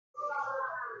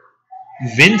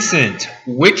Vincent,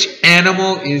 which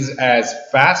animal is as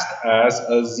fast as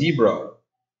a zebra?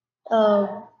 A,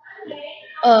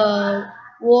 a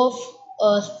wolf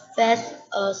as fast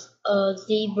as a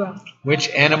zebra Which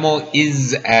animal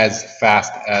is as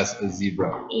fast as a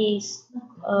zebra? is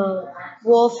a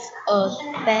wolf as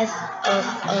fast as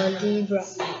a zebra.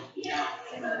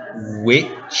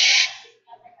 Which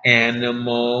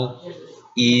animal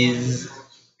is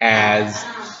as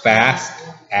fast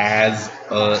as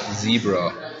a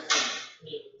zebra?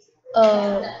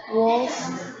 A wolf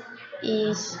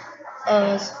is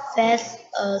as fast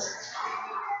as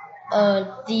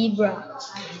a zebra.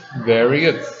 Very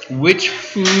good. Which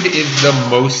food is the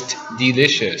most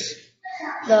delicious?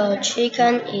 The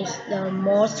chicken is the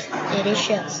most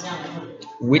delicious.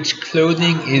 Which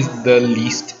clothing is the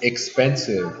least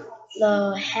expensive?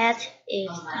 The hat is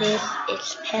least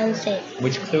expensive.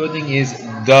 Which clothing is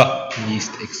the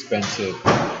least expensive?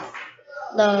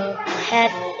 The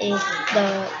hat is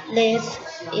the least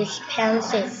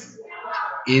expensive.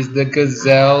 Is the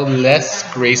gazelle less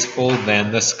graceful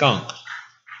than the skunk?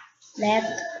 That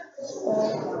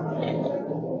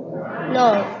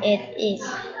no, it is.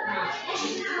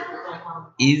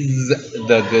 Is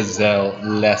the gazelle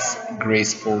less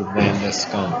graceful than the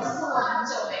skunk?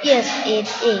 Yes, it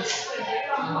is.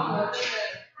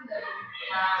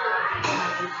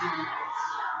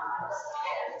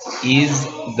 Is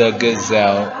the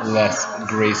gazelle less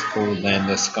graceful than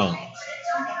the skunk?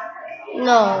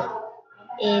 No,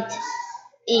 it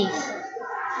is.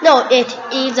 No, it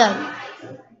isn't.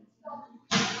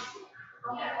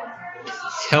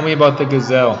 Tell me about the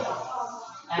gazelle.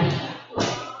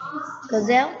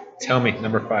 Gazelle, Tell me,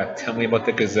 number 5. Tell me about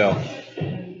the gazelle.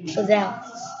 gazelle.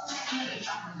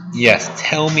 Yes,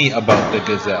 tell me about the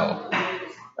gazelle.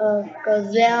 A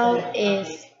gazelle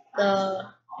is the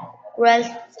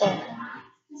graceful.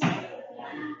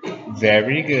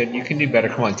 Very good. You can do better.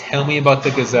 Come on, tell me about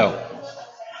the gazelle.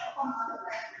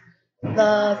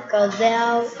 The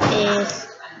gazelle is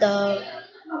the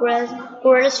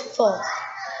graceful.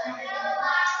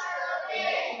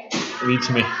 Read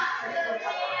to me.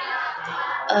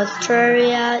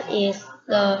 Australia is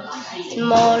the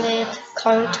smallest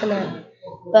continent,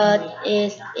 but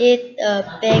is it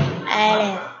a big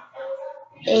island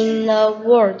in the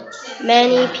world?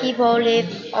 Many people live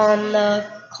on the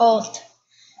coast.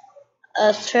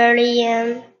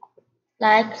 Australians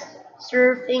like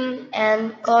surfing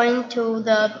and going to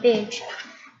the beach.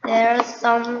 They are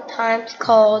sometimes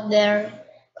called their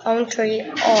country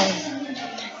home.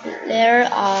 There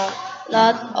are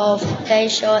lots of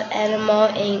special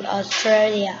animals in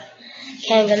Australia.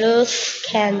 Kangaroos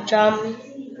can jump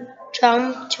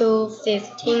to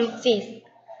 15 feet.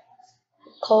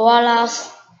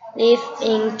 Koalas live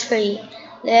in trees.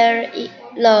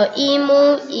 The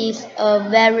emu is a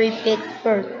very big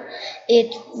bird.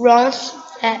 It runs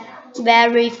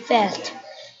very fast.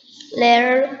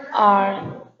 There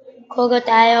are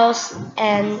crocodiles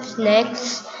and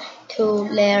snakes to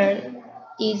their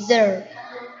desert.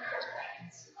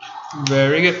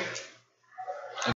 Very good.